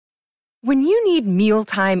When you need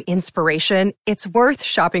mealtime inspiration, it's worth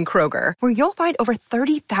shopping Kroger, where you'll find over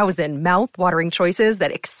 30,000 mouth-watering choices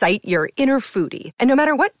that excite your inner foodie. And no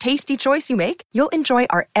matter what tasty choice you make, you'll enjoy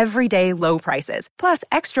our everyday low prices, plus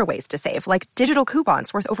extra ways to save, like digital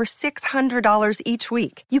coupons worth over $600 each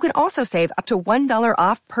week. You can also save up to $1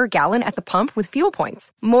 off per gallon at the pump with fuel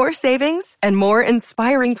points. More savings and more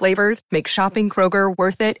inspiring flavors make shopping Kroger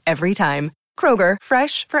worth it every time. Kroger,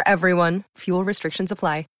 fresh for everyone. Fuel restrictions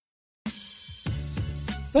apply.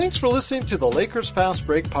 Thanks for listening to the Lakers Fast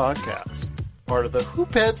Break podcast, part of the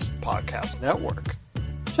Hoopheads Podcast Network.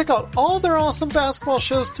 Check out all their awesome basketball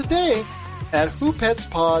shows today at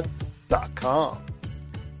hoopheadspod.com.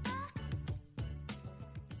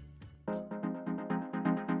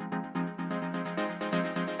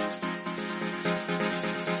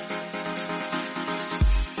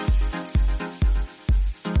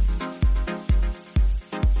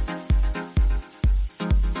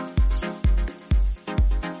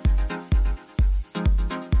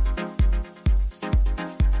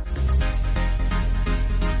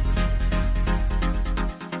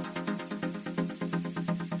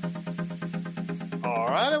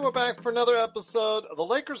 For another episode of the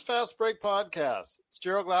Lakers Fast Break podcast. It's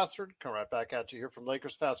Gerald Glassford coming right back at you here from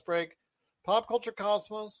Lakers Fast Break, Pop Culture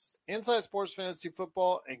Cosmos, Inside Sports Fantasy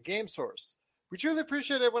Football, and Game Source. We truly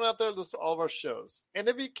appreciate everyone out there that listens to all of our shows. And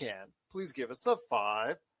if you can, please give us a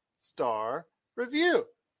 5-star review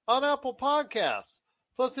on Apple Podcasts.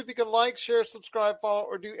 Plus, if you can like, share, subscribe, follow,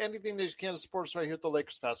 or do anything that you can to support us right here at the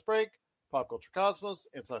Lakers Fast Break, Pop Culture Cosmos,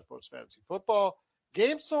 Inside Sports Fantasy Football,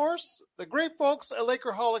 Game Source, the great folks at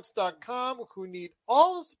Lakerholics.com who need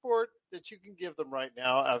all the support that you can give them right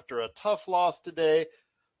now after a tough loss today,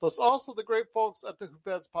 plus also the great folks at the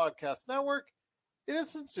Hoopheads Podcast Network. It is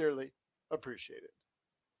sincerely appreciated.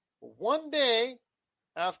 One day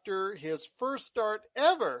after his first start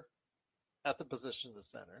ever at the position of the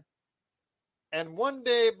center, and one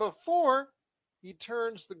day before he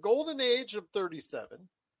turns the golden age of 37,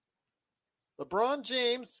 LeBron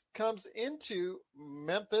James comes into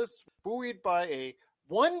Memphis buoyed by a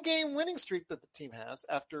one-game winning streak that the team has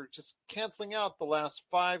after just canceling out the last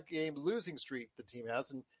 5-game losing streak the team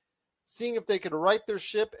has and seeing if they could right their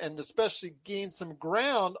ship and especially gain some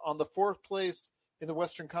ground on the 4th place in the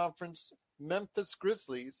Western Conference Memphis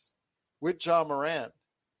Grizzlies with Ja Morant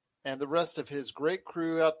and the rest of his great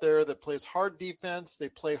crew out there that plays hard defense. They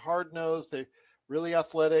play hard-nosed. They're really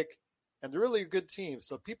athletic. And they're really a good team.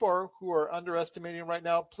 So people who are underestimating right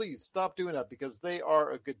now, please stop doing that because they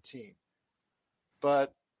are a good team.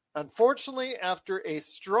 But unfortunately, after a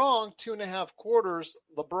strong 2.5 quarters,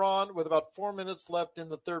 LeBron, with about 4 minutes left in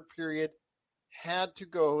the third period, had to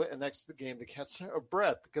go and exit the game to catch a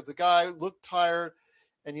breath because the guy looked tired.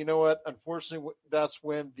 And you know what? Unfortunately, that's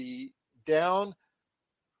when the down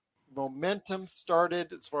momentum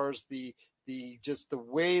started as far as the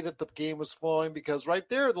way that the game was flowing, because right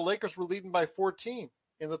there, the Lakers were leading by 14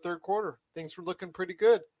 in the third quarter. Things were looking pretty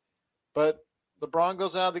good. But LeBron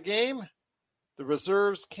goes out of the game. The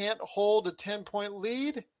reserves can't hold a 10-point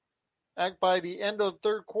lead. By the end of the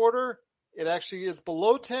third quarter, it actually is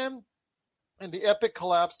below 10, and the epic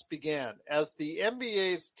collapse began as the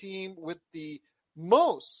NBA's team with the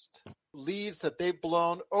most leads that they've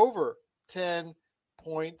blown over 10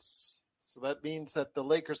 points. So that means that the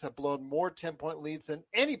Lakers have blown more 10-point leads than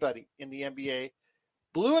anybody in the NBA.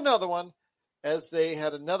 Blew another one as they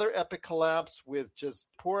had another epic collapse with just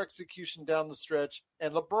poor execution down the stretch.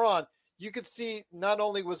 And LeBron, you could see not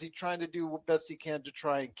only was he trying to do what best he can to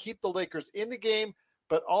try and keep the Lakers in the game,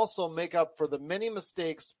 but also make up for the many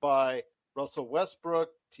mistakes by Russell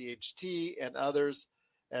Westbrook, THT, and others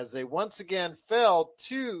as they once again fell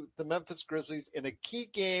to the Memphis Grizzlies in a key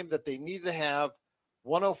game that they needed to have,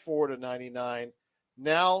 104-99.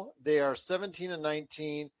 Now they are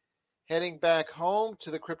 17-19, heading back home to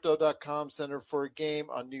the Crypto.com Center for a game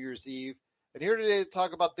on New Year's Eve. And here today to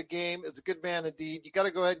talk about the game is a good man indeed. You got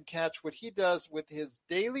to go ahead and catch what he does with his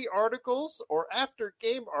daily articles, or after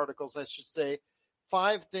game articles, I should say.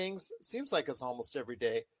 5 things. Seems like it's almost every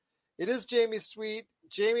day. It is Jamie Sweet.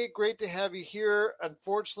 Jamie, great to have you here.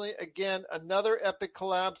 Unfortunately, again, another epic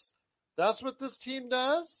collapse. That's what this team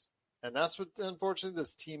does. And that's what, unfortunately,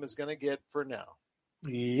 this team is going to get for now.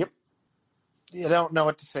 Yep. You don't know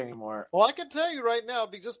what to say anymore. Well, I can tell you right now,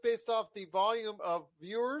 just based off the volume of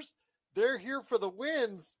viewers, they're here for the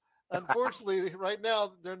wins. Unfortunately, right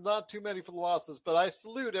now, there are not too many for the losses. But I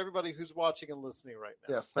salute everybody who's watching and listening right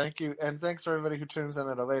now. Yes, thank you. And thanks for everybody who tunes in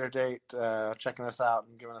at a later date, checking us out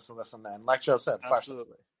and giving us a listen. And like Joe said,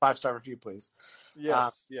 five-star review, please.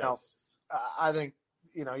 Yes, I think,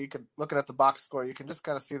 you can look at the box score. You can just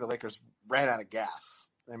kind of see the Lakers ran out of gas.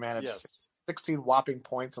 They managed Yes. 16 whopping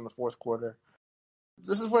points in the fourth quarter.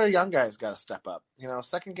 This is where a young guy's got to step up.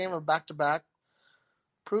 Second game of back-to-back.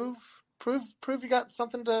 Prove you got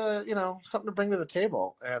something to bring to the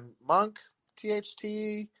table. And Monk,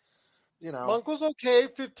 THT, Monk was okay,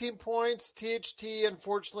 15 points. THT,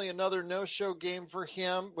 unfortunately, another no-show game for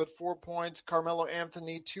him with 4 points. Carmelo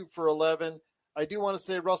Anthony, 2 for 11. I do want to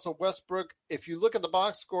say Russell Westbrook, if you look at the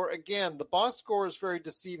box score, again, the box score is very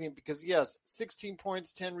deceiving because, yes, 16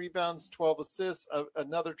 points, 10 rebounds, 12 assists,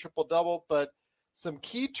 another triple-double, but some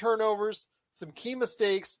key turnovers, some key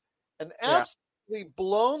mistakes, an absolutely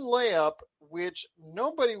blown layup, which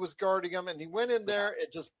nobody was guarding him, and he went in there and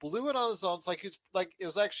just blew it on his own. It's like it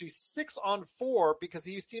was actually 6-on-4 because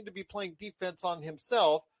he seemed to be playing defense on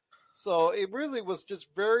himself. So it really was just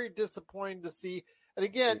very disappointing to see. And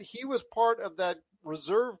again, he was part of that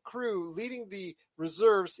reserve crew leading the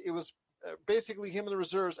reserves. It was basically him and the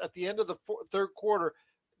reserves at the end of the third quarter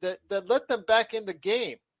that let them back in the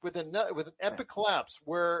game with an epic collapse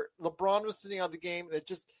where LeBron was sitting on the game. And it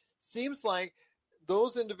just seems like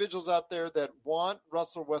those individuals out there that want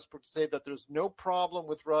Russell Westbrook to say that there's no problem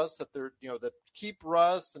with Russ, that they're that keep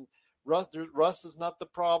Russ and Russ is not the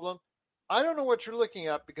problem. I don't know what you're looking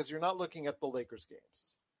at because you're not looking at the Lakers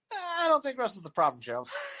games. I don't think Russ is the problem, Joe.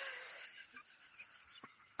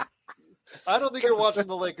 I don't think you're watching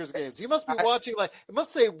the Lakers games. You must be watching it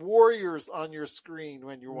must say Warriors on your screen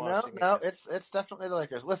when you're watching. No, it's definitely the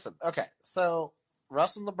Lakers. Listen, okay, so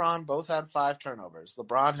Russ and LeBron both had 5 turnovers.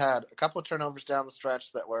 LeBron had a couple of turnovers down the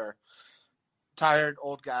stretch that were tired,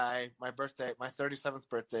 old guy. My 37th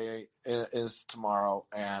birthday is tomorrow,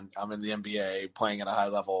 and I'm in the NBA playing at a high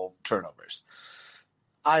level. Turnovers.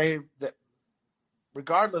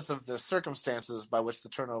 Regardless of the circumstances by which the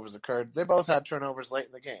turnovers occurred, they both had turnovers late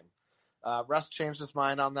in the game. Russ changed his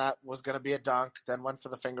mind on that, was going to be a dunk, then went for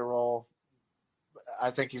the finger roll.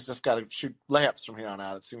 I think he's just got to shoot layups from here on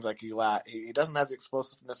out. It seems like he doesn't have the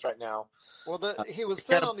explosiveness right now. Well, he was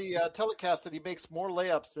said on the telecast that he makes more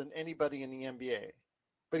layups than anybody in the NBA.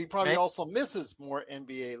 But he probably also misses more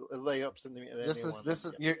NBA layups than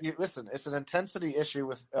listen. It's an intensity issue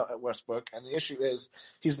with Westbrook, and the issue is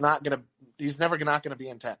he's never not going to be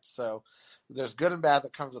intense. So there's good and bad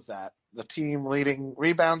that comes with that. The team leading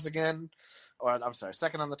rebounds again,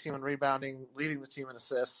 second on the team in rebounding, leading the team in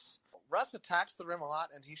assists. Russ attacks the rim a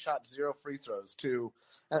lot, and he shot 0 free throws.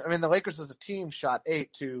 The Lakers as a team shot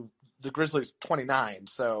 8 to the Grizzlies 29.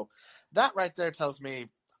 So that right there tells me.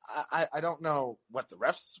 I don't know what the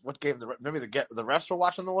refs, maybe the refs were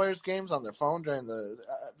watching the Warriors games on their phone during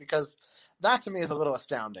because that to me is a little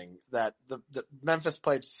astounding that the Memphis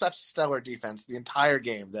played such stellar defense the entire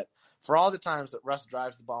game that for all the times that Russ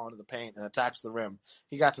drives the ball into the paint and attacks the rim,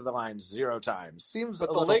 he got to the line 0 times.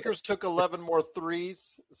 But the Lakers took 11 more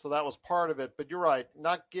threes, so that was part of it. But you're right,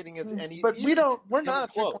 not getting any. But we're not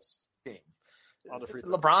a close team. On the free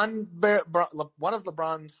throw. One of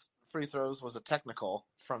LeBron's free throws was a technical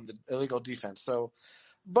from the illegal defense. So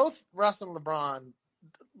both Russ and LeBron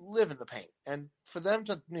live in the paint. And for them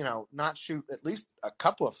to, not shoot at least a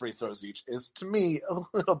couple of free throws each is, to me, a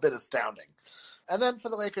little bit astounding. And then for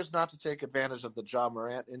the Lakers not to take advantage of the Ja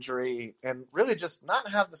Morant injury and really just not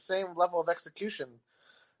have the same level of execution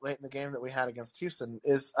late in the game that we had against Houston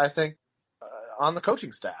is, I think, on the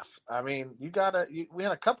coaching staff. I mean, we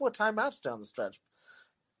had a couple of timeouts down the stretch.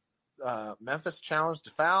 Memphis challenged a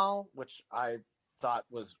foul, which I thought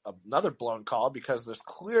was another blown call because there's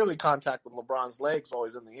clearly contact with LeBron's legs while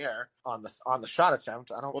he's in the air on the shot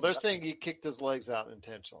attempt. They're saying he kicked his legs out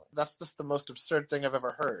intentionally. That's just the most absurd thing I've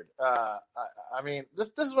ever heard. This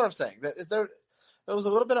is what I'm saying. There was a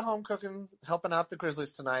little bit of home cooking helping out the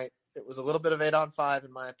Grizzlies tonight. It was a little bit of 8-on-5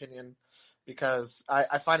 in my opinion because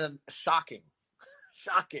I find it shocking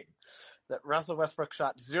that Russell Westbrook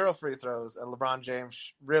shot 0 free throws and LeBron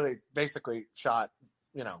James really basically shot,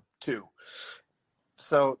 2.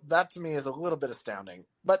 So that to me is a little bit astounding.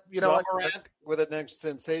 But Morant with a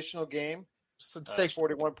sensational game,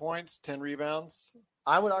 41 points, 10 rebounds.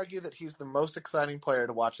 I would argue that he's the most exciting player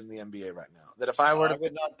to watch in the NBA right now. That if I were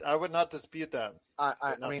I would not dispute that.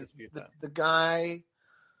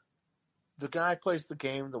 The guy plays the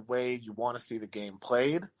game the way you want to see the game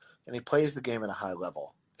played, and he plays the game at a high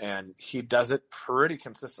level. And he does it pretty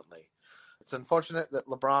consistently. It's unfortunate that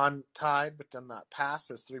LeBron tied but did not pass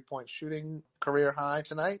his 3-point shooting career high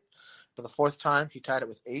tonight. For the 4th time, he tied it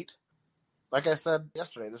with 8. Like I said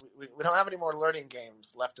yesterday, we don't have any more learning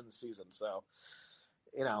games left in the season. So,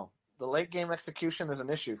 the late game execution is an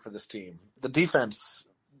issue for this team. The defense,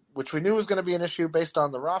 which we knew was going to be an issue based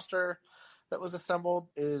on the roster that was assembled,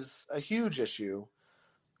 is a huge issue.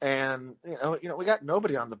 And we got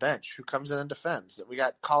nobody on the bench who comes in and defends. We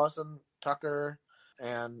got Collison, Tucker,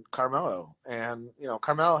 and Carmelo. And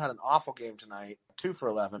Carmelo had an awful game tonight. 2 for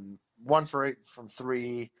 11, 1 for 8 from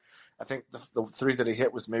 3. I think the 3 that he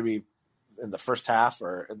hit was maybe in the first half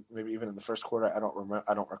or maybe even in the first quarter. I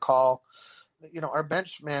don't recall. Our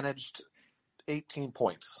bench managed 18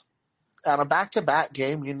 points. On a back-to-back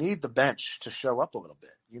game, you need the bench to show up a little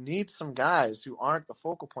bit. You need some guys who aren't the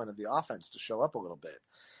focal point of the offense to show up a little bit.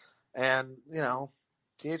 And,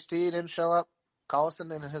 THT didn't show up.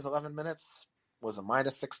 Collison in his 11 minutes was a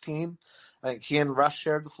minus 16. I think he and Russ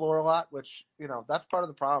shared the floor a lot, which, that's part of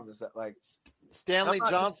the problem is that, like, Stanley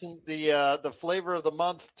Johnson, the flavor of the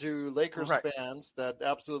month to Lakers fans that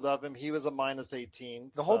absolutely love him, he was a minus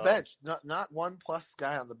 18. The whole bench, not one plus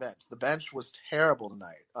guy on the bench. The bench was terrible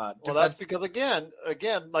tonight. Well, that's because, again,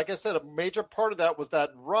 like I said, a major part of that was that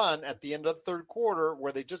run at the end of the third quarter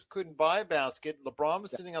where they just couldn't buy a basket. LeBron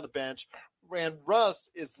was sitting on the bench, and Russ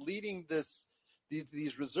is leading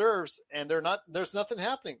these reserves, and there's nothing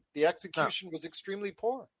happening. The execution was extremely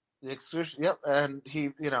poor. The execution, yep, and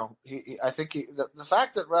he I think the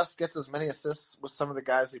fact that Russ gets as many assists with some of the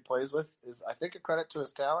guys he plays with is, I think, a credit to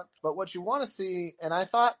his talent. But what you want to see, and I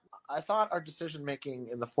thought our decision making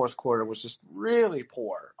in the fourth quarter was just really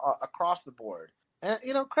poor across the board. And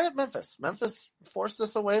credit Memphis. Memphis forced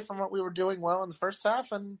us away from what we were doing well in the first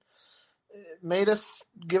half, and made us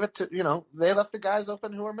give it to, they left the guys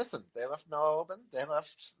open who were missing. They left Melo open. They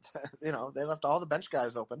left, they left all the bench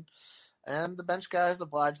guys open. And the bench guys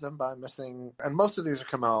obliged them by missing, and most of these are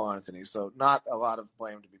Carmelo Anthony, so not a lot of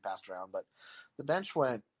blame to be passed around. But the bench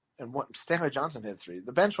went, and Stanley Johnson hit 3.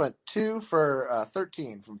 The bench went 2 for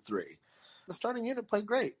 13 from 3. The starting unit played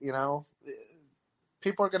great.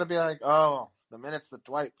 People are going to be like, oh, the minutes that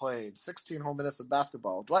Dwight played, 16 whole minutes of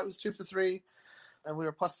basketball. Dwight was 2 for 3, and we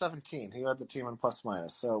were plus 17. He led the team in plus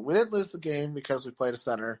minus. So we didn't lose the game because we played a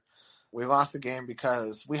center. We lost the game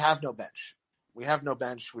because we have no bench. We have no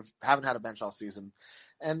bench. We haven't had a bench all season.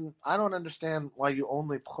 And I don't understand why you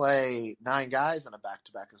only play 9 guys in a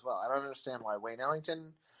back-to-back as well. I don't understand why Wayne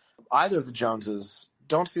Ellington, either of the Joneses,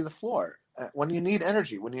 don't see the floor. When you need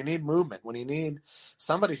energy, when you need movement, when you need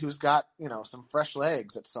somebody who's got, some fresh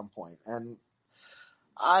legs at some point. And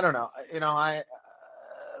I don't know.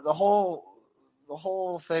 The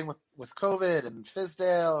whole thing with COVID and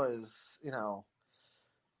Fizdale is,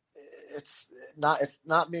 it's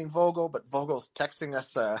not being Vogel, but Vogel's texting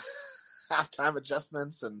us halftime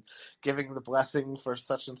adjustments and giving the blessing for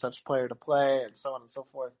such and such player to play and so on and so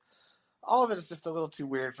forth. All of it is just a little too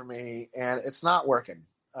weird for me, and it's not working.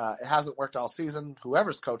 It hasn't worked all season.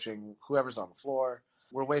 Whoever's coaching, whoever's on the floor,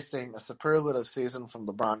 we're wasting a superlative season from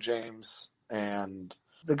LeBron James. And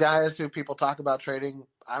the guys who people talk about trading,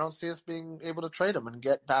 I don't see us being able to trade them and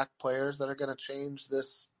get back players that are going to change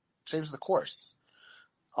the course.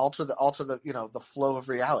 Alter the flow of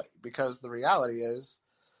reality, because the reality is,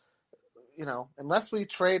 unless we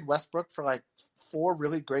trade Westbrook for like 4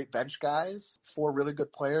 really great bench guys, 4 really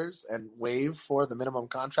good players, and waive for the minimum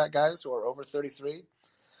contract guys who are over 33,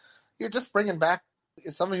 you're just bringing back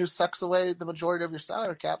somebody who sucks away the majority of your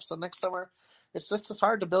salary cap. So next summer, it's just as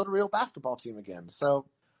hard to build a real basketball team again. So,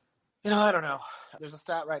 I don't know. There's a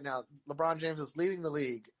stat right now. LeBron James is leading the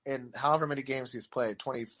league in however many games he's played.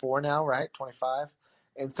 24 now, right? 25.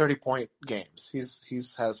 In 30-point games.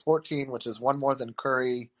 He's has 14, which is 1 more than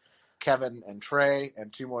Curry, Kevin, and Trey,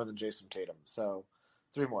 and 2 more than Jason Tatum. So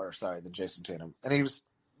 3 more, than Jason Tatum. And he was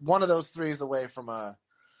one of those 3s away from a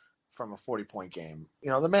 40-point game.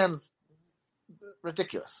 The man's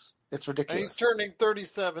ridiculous. It's ridiculous. And he's turning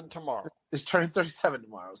 37 tomorrow. He's turning 37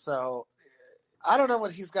 tomorrow. So I don't know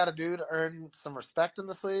what he's got to do to earn some respect in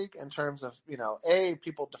this league in terms of,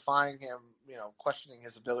 people defying him, questioning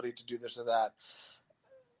his ability to do this or that.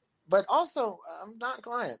 But also, I'm not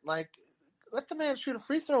lying. Like, let the man shoot a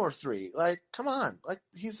free throw or 3. Like, come on. Like,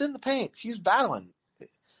 he's in the paint. He's battling.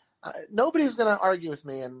 Nobody's going to argue with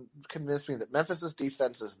me and convince me that Memphis's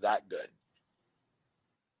defense is that good.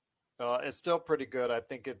 It's still pretty good. I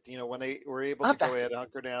think when they were able to go ahead and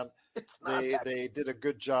hunker down, they did a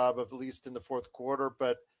good job, at least in the fourth quarter.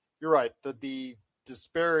 But you're right. The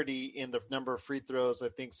disparity in the number of free throws, I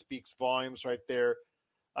think, speaks volumes right there.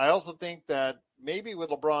 I also think that maybe with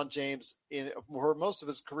LeBron James, for most of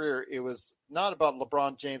his career, it was not about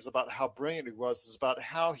LeBron James, about how brilliant he was. It's about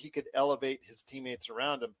how he could elevate his teammates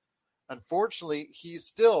around him. Unfortunately, he's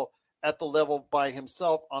still at the level by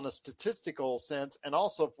himself on a statistical sense, and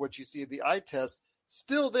also what you see the eye test,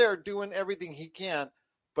 still there doing everything he can,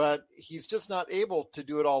 but he's just not able to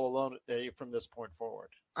do it all alone from this point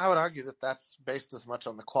forward. I would argue that that's based as much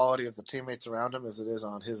on the quality of the teammates around him as it is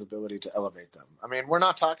on his ability to elevate them. I mean, we're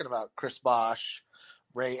not talking about Chris Bosh,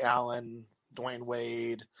 Ray Allen, Dwayne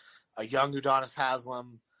Wade, a young Udonis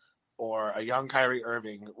Haslem, or a young Kyrie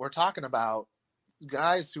Irving. We're talking about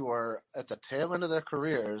guys who are at the tail end of their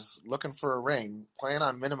careers looking for a ring, playing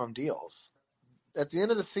on minimum deals. At the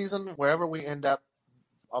end of the season, wherever we end up,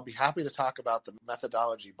 I'll be happy to talk about the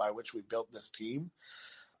methodology by which we built this team.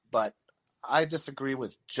 But I disagree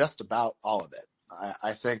with just about all of it.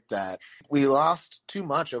 I think that we lost too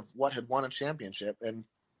much of what had won a championship. And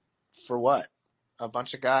for what? A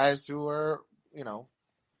bunch of guys who are,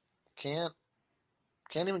 can't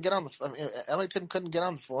even get on the. I mean, Ellington couldn't get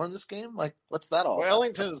on the floor in this game. Like, what's that all? Well, about?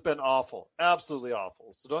 Ellington has been awful, absolutely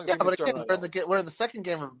awful. So don't. Yeah, but again, we're in the second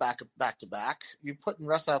game of back to back. You're putting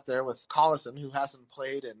Russ out there with Collison, who hasn't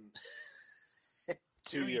played in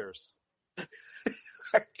 2 years.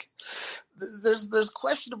 There's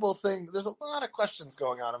questionable things. There's a lot of questions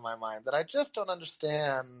going on in my mind that I just don't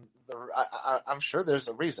understand. I'm sure there's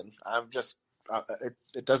a reason. I'm just.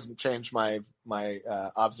 It doesn't change my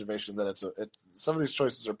observation that some of these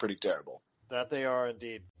choices are pretty terrible. That they are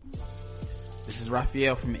indeed. This is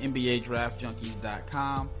Raphael from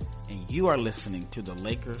NBADraftJunkies.com, and you are listening to the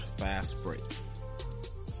Lakers Fast Break.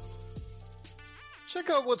 Check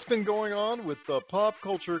out what's been going on with the Pop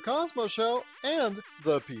Culture Cosmos Show and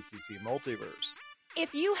the PCC Multiverse.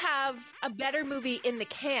 If you have a better movie in the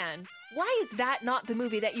can, why is that not the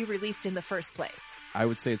movie that you released in the first place? I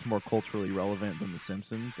would say it's more culturally relevant than The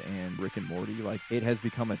Simpsons and Rick and Morty. Like, it has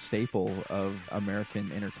become a staple of American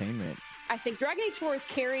entertainment. I think Dragon Age 4 is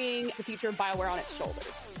carrying the future of BioWare on its shoulders.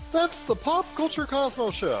 That's the Pop Culture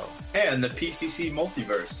Cosmos Show. And the PCC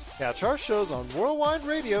Multiverse. Catch our shows on Worldwide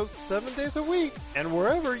Radio 7 days a week and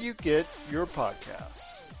wherever you get your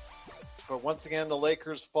podcasts. But once again, the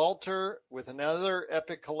Lakers falter with another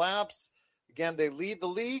epic collapse. Again, they lead the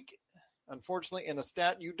league, unfortunately, in a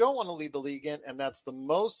stat you don't want to lead the league in, and that's the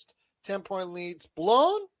most 10-point leads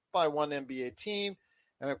blown by one NBA team.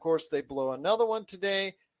 And, of course, they blow another one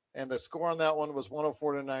today, and the score on that one was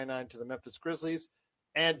 104-99 to the Memphis Grizzlies.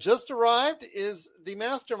 And just arrived is the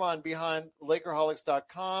mastermind behind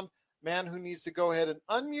Lakerholics.com, man who needs to go ahead and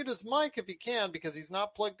unmute his mic if he can because he's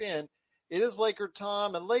not plugged in. It is Laker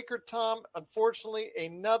Tom, and Laker Tom, unfortunately,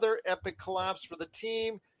 another epic collapse for the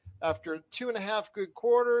team after 2.5 good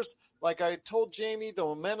quarters. Like I told Jamie, the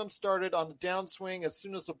momentum started on the downswing as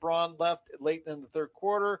soon as LeBron left late in the third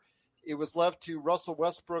quarter. It was left to Russell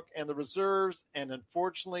Westbrook and the reserves, and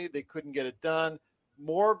unfortunately, they couldn't get it done.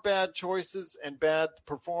 More bad choices and bad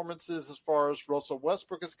performances as far as Russell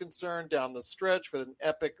Westbrook is concerned down the stretch with an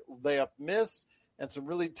epic layup missed and some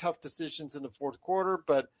really tough decisions in the fourth quarter.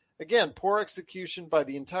 But again, poor execution by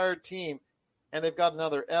the entire team, and they've got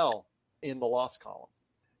another L in the loss column.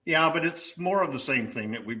 Yeah, but it's more of the same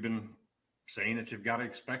thing that we've been saying that you've got to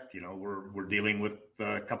expect. We're dealing with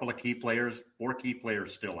a couple of key players, 4 key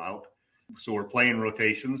players still out. So we're playing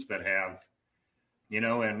rotations that have, and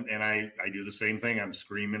I do the same thing. I'm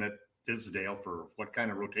screaming at Fizdale for what kind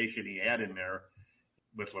of rotation he had in there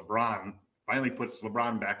with LeBron. Finally puts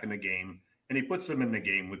LeBron back in the game, and he puts him in the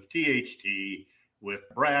game with THT, with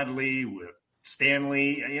Bradley, with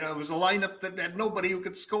Stanley. It was a lineup that had nobody who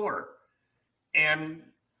could score. And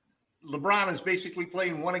LeBron is basically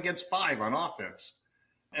playing 1 against 5 on offense.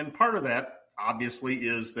 And part of that, obviously,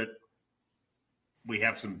 is that we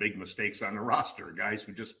have some big mistakes on the roster. Guys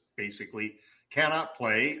who just basically cannot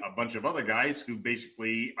play, a bunch of other guys who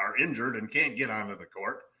basically are injured and can't get onto the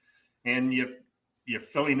court. And you're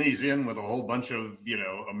filling these in with a whole bunch of,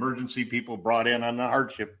 emergency people brought in on the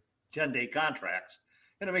hardship 10-day contracts.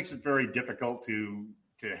 And it makes it very difficult to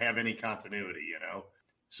have any continuity,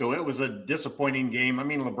 So it was a disappointing game. I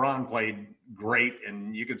mean, LeBron played great,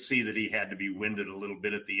 and you could see that he had to be winded a little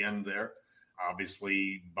bit at the end there.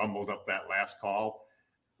 Obviously, bumbled up that last call.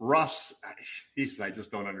 Russ, I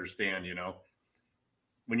just don't understand,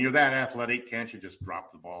 When you're that athletic, can't you just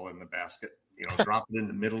drop the ball in the basket? Drop it in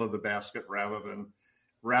the middle of the basket rather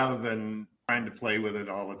than trying to play with it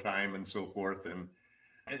all the time and so forth. And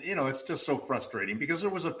it's just so frustrating because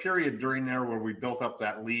there was a period during there where we built up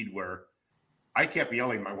that lead where I kept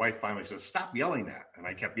yelling. My wife finally says, "Stop yelling that." And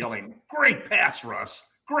I kept yelling, "Great pass, Russ.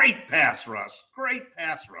 Great pass, Russ. Great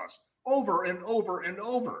pass, Russ." Over and over and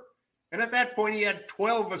over. And at that point, he had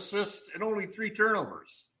 12 assists and only 3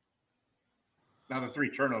 turnovers. Now, the 3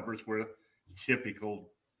 turnovers were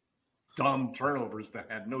typical dumb turnovers that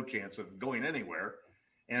had no chance of going anywhere.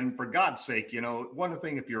 And for God's sake, one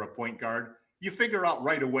thing, if you're a point guard, you figure out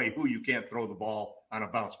right away who you can't throw the ball on a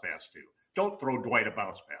bounce pass to. Don't throw Dwight a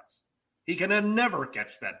bounce pass. He can never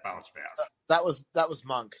catch that bounce pass. That was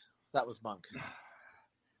Monk. That was Monk.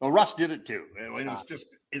 Well, Russ did it too.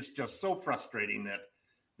 It's just so frustrating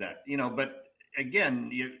that But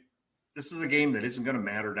again, this is a game that isn't going to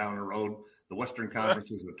matter down the road. The Western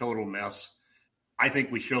Conference is a total mess. I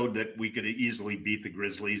think we showed that we could easily beat the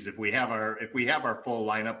Grizzlies if we have our full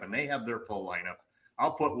lineup and they have their full lineup.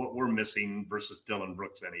 I'll put what we're missing versus Dylan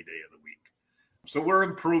Brooks any day of the week. So we're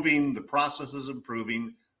improving. The process is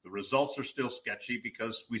improving. The results are still sketchy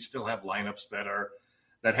because we still have lineups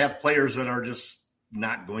that have players that are just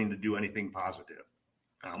not going to do anything positive.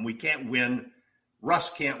 We can't win. Russ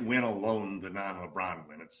can't win alone the non-LeBron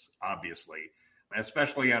minutes, obviously,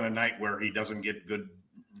 especially on a night where he doesn't get good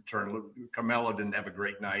return. Carmelo didn't have a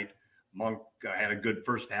great night. Monk had a good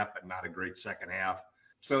first half, but not a great second half.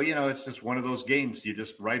 So, it's just one of those games. You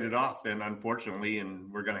just write it off, and unfortunately,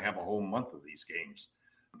 and we're going to have a whole month of these games.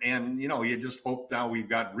 And, you just hope now we've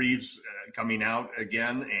got Reeves coming out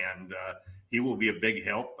again, and he will be a big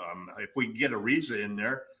help. If we get Ariza in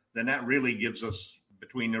there, then that really gives us,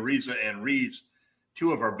 between Ariza and Reeves,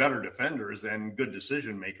 two of our better defenders and good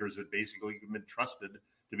decision makers that basically have been trusted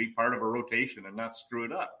to be part of a rotation and not screw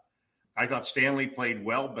it up. I thought Stanley played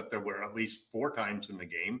well, but there were at least 4 times in the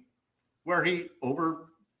game where he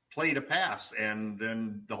overplayed a pass, and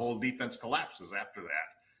then the whole defense collapses after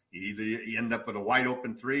that. You end up with a wide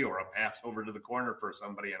open 3 or a pass over to the corner for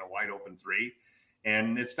somebody in a wide open 3.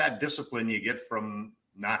 And it's that discipline you get from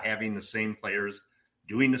not having the same players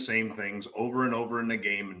doing the same things over and over in the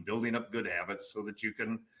game and building up good habits so that you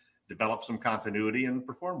can develop some continuity and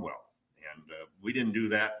perform well. And we didn't do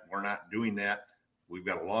that. We're not doing that. We've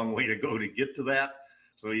got a long way to go to get to that.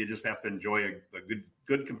 So you just have to enjoy a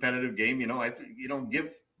good competitive game. Give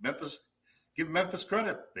Memphis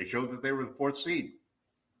credit. They showed that they were the 4th seed.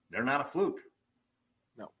 They're not a fluke.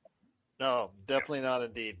 No, definitely not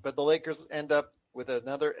indeed. But the Lakers end up with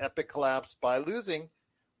another epic collapse by losing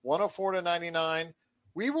 104-99.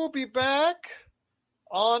 We will be back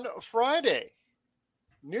on Friday,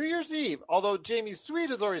 New Year's Eve, although Jamie Sweet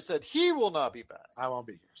has already said he will not be back. I won't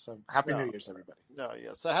be here. So happy New Year's, everybody. No,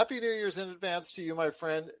 yes. So happy New Year's in advance to you, my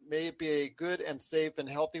friend. May it be a good and safe and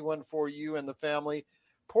healthy one for you and the family.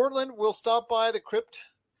 Portland will stop by the Crypt,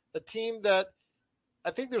 a team that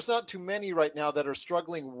I think there's not too many right now that are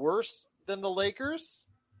struggling worse than the Lakers.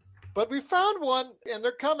 But we found one, and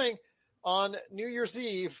they're coming on New Year's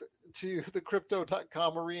Eve to the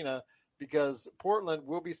Crypto.com arena because Portland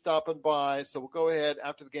will be stopping by. So we'll go ahead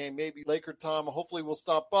after the game. Maybe Laker Tom, hopefully, will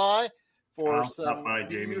stop by for I'll some stop by, New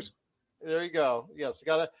Jamie. Year's. There you go. Yes,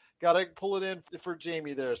 gotta pull it in for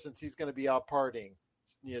Jamie there since he's going to be out partying.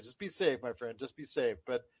 Yeah, just be safe, my friend. Just be safe.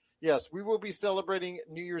 But yes, we will be celebrating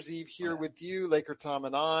New Year's Eve here with you, Laker Tom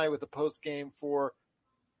and I, with a post game for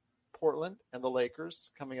Portland and the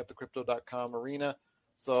Lakers coming at the Crypto.com arena.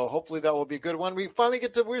 So hopefully that will be a good one. We finally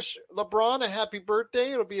get to wish LeBron a happy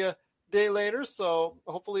birthday. It'll be a day later, so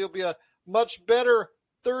hopefully it'll be a much better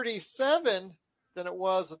 37 than it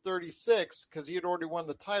was at 36 because he had already won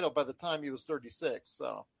the title by the time he was 36.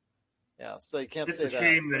 So, yeah, so you can't say that. It's a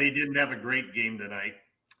shame that he didn't have a great game tonight,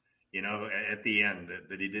 at the end,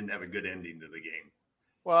 that he didn't have a good ending to the game.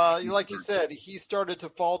 Well, like you said, he started to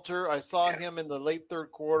falter. I saw him in the late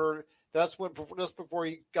third quarter. That's when, just before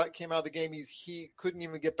he came out of the game, he couldn't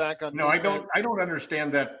even get back on. No, defense. I don't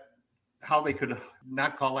understand that. How they could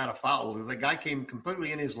not call that a foul? The guy came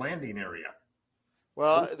completely in his landing area.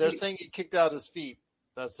 Well, they're saying he kicked out his feet.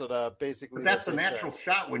 That's what basically. But that's a natural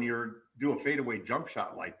shot when you do a fadeaway jump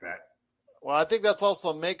shot like that. Well, I think that's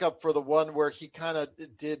also makeup for the one where he kind of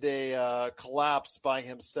did a collapse by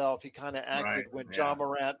himself. He kind of acted when Ja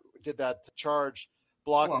Morant did that charge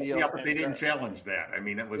block deal. Yeah, but they didn't challenge that. I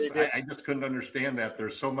mean, it was. I just couldn't understand that.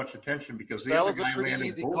 There's so much attention because the other guy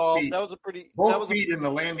landed both feet. That was a pretty both feet in the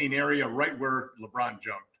landing area, right where LeBron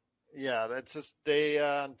jumped. Yeah, that's just they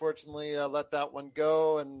unfortunately let that one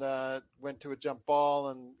go and went to a jump ball,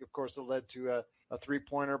 and of course it led to a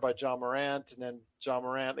 3-pointer by Ja Morant, and then Ja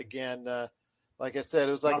Morant again. Like I said,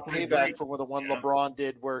 it was like a payback from the one LeBron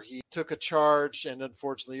did where he took a charge, and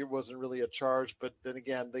unfortunately it wasn't really a charge. But then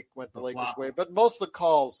again, they went the Lakers' way. But most of the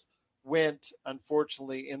calls went,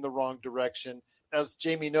 unfortunately, in the wrong direction, as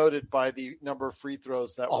Jamie noted by the number of free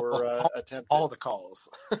throws that were attempted. All the calls.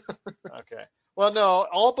 Okay. Well, no,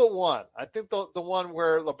 all but one. I think the one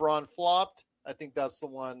where LeBron flopped, I think that's the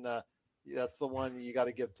one. That's the one you got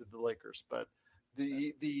to give to the Lakers. But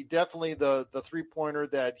the definitely the 3-pointer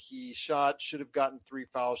that he shot should have gotten 3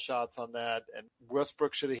 foul shots on that, and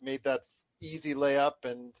Westbrook should have made that easy layup,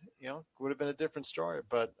 and would have been a different story.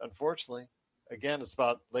 But unfortunately, again, it's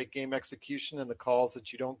about late game execution and the calls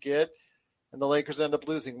that you don't get. and the Lakers end up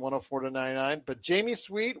losing 104-99. But Jamie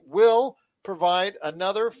Sweet will provide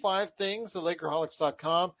another 5 things, the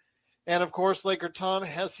Lakerholics.com. And, of course, Laker Tom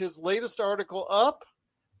has his latest article up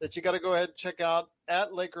that you got to go ahead and check out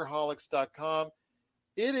at Lakerholics.com.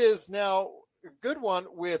 It is now a good one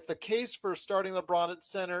with the case for starting LeBron at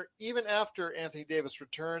center even after Anthony Davis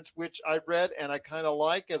returns, which I read and I kind of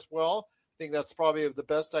like as well. I think that's probably the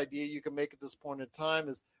best idea you can make at this point in time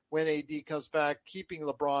is when AD comes back, keeping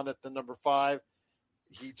LeBron at the number 5.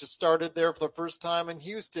 He just started there for the first time in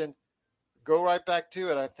Houston. Go right back to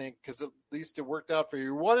it, I think, because at least it worked out for you.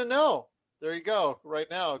 You want to know. There you go. Right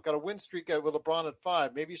now, got a win streak with LeBron at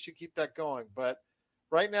 5. Maybe you should keep that going. But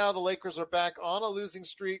right now, the Lakers are back on a losing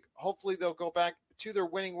streak. Hopefully, they'll go back to their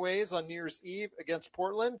winning ways on New Year's Eve against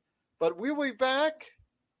Portland. But we will be back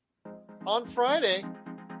on Friday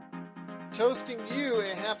toasting you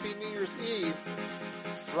a happy New Year's Eve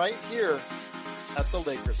right here at the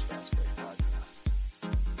Lakers Fest.